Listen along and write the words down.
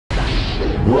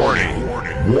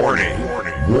Warning,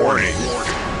 warning.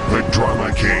 The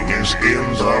Drama King is in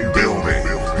the building.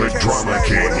 The Drama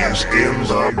King is in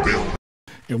the building.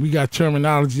 And we got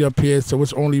Termanology up here, so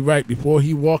it's only right before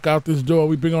he walk out this door,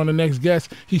 we bring on the next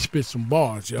guest, he spits some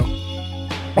bars, yo.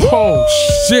 Oh,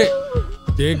 shit.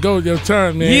 There it goes, your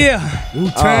turn, man. Yeah.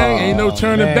 Wu-Tang, ain't no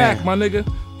turning back, my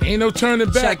nigga. Ain't no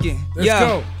turning back. Check it. Let's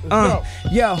go. Let's go.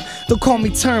 Yo, don't call me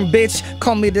turn, bitch.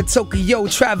 Call me the Tokyo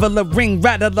traveler, ring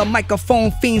rattler, microphone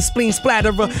fiend, spleen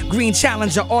splatterer, green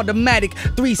challenger, automatic,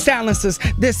 3 silencers.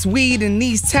 This weed and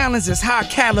these talents is high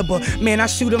caliber. Man, I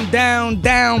shoot them down,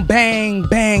 down, bang,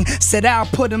 bang. Said I'll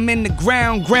put them in the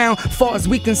ground. Far as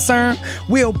we concerned,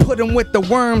 we'll put them with the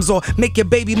worms or make your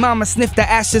baby mama sniff the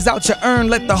ashes out your urn.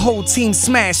 Let the whole team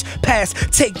smash, pass,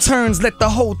 take turns, let the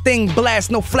whole thing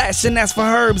blast. No flashing, that's for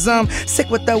herbs. Sick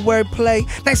with the wordplay,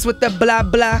 thanks with the blah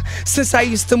blah. Since I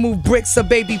used to move bricks or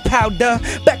baby powder,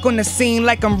 back on the scene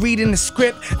like I'm reading the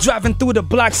script. Driving through the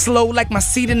block slow like my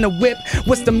seat in the whip.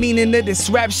 What's the meaning of this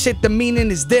rap shit? The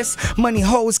meaning is this: money,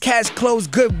 hoes, cash, clothes,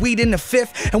 good weed in the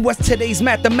 5th. And what's today's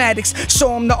mathematics? Show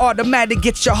them the automatic,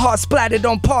 get your heart splattered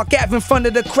on Park Ave in front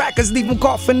of the crackers. Leave him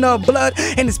coughing up blood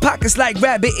in his pockets like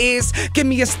rabbit ears. Give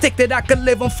me a stick that I could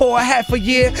live on for a half a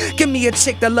year. Give me a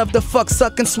chick that love to fuck,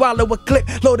 suck, and swallow a clip.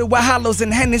 Loaded with hollows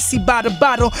and Hennessy by the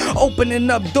bottle. Opening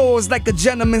up doors like a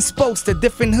gentleman supposed to.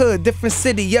 Different hood, different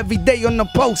city, every day on the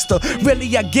poster.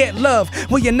 Really, I get love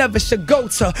where you never should go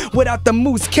to. Without the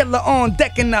moose killer on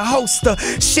deck in the holster.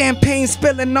 Champagne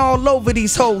spilling all over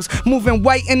these hoes. Moving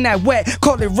white in that wet.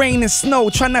 Call it rain and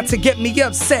snow. Try not to get me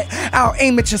upset. I'll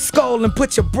aim at your skull and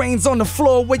put your brains on the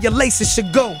floor where your laces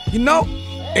should go. You know?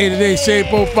 88 Shape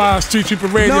 05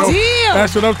 StreetSweeper Radio. No.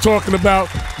 That's what I'm talking about.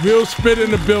 Real spit in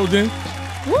the building.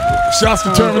 Woo! Shouts to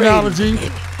Termanology.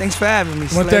 Thanks for having me.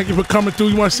 I want to thank you for coming through.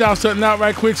 You want to shout something out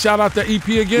right quick? Shout out the EP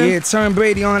again? Yeah, Turn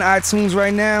Brady on iTunes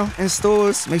right now in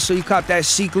stores. Make sure you cop that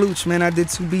Chic Looch, man. I did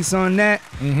 2 beats on that.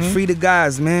 Free the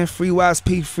guys, man. Free Wise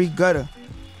P, free Gutter.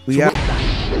 We out.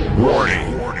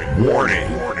 Warning, warning,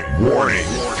 warning.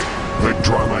 The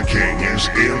Drama King is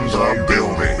in the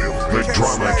building. The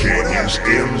Drama King is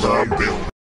in the building.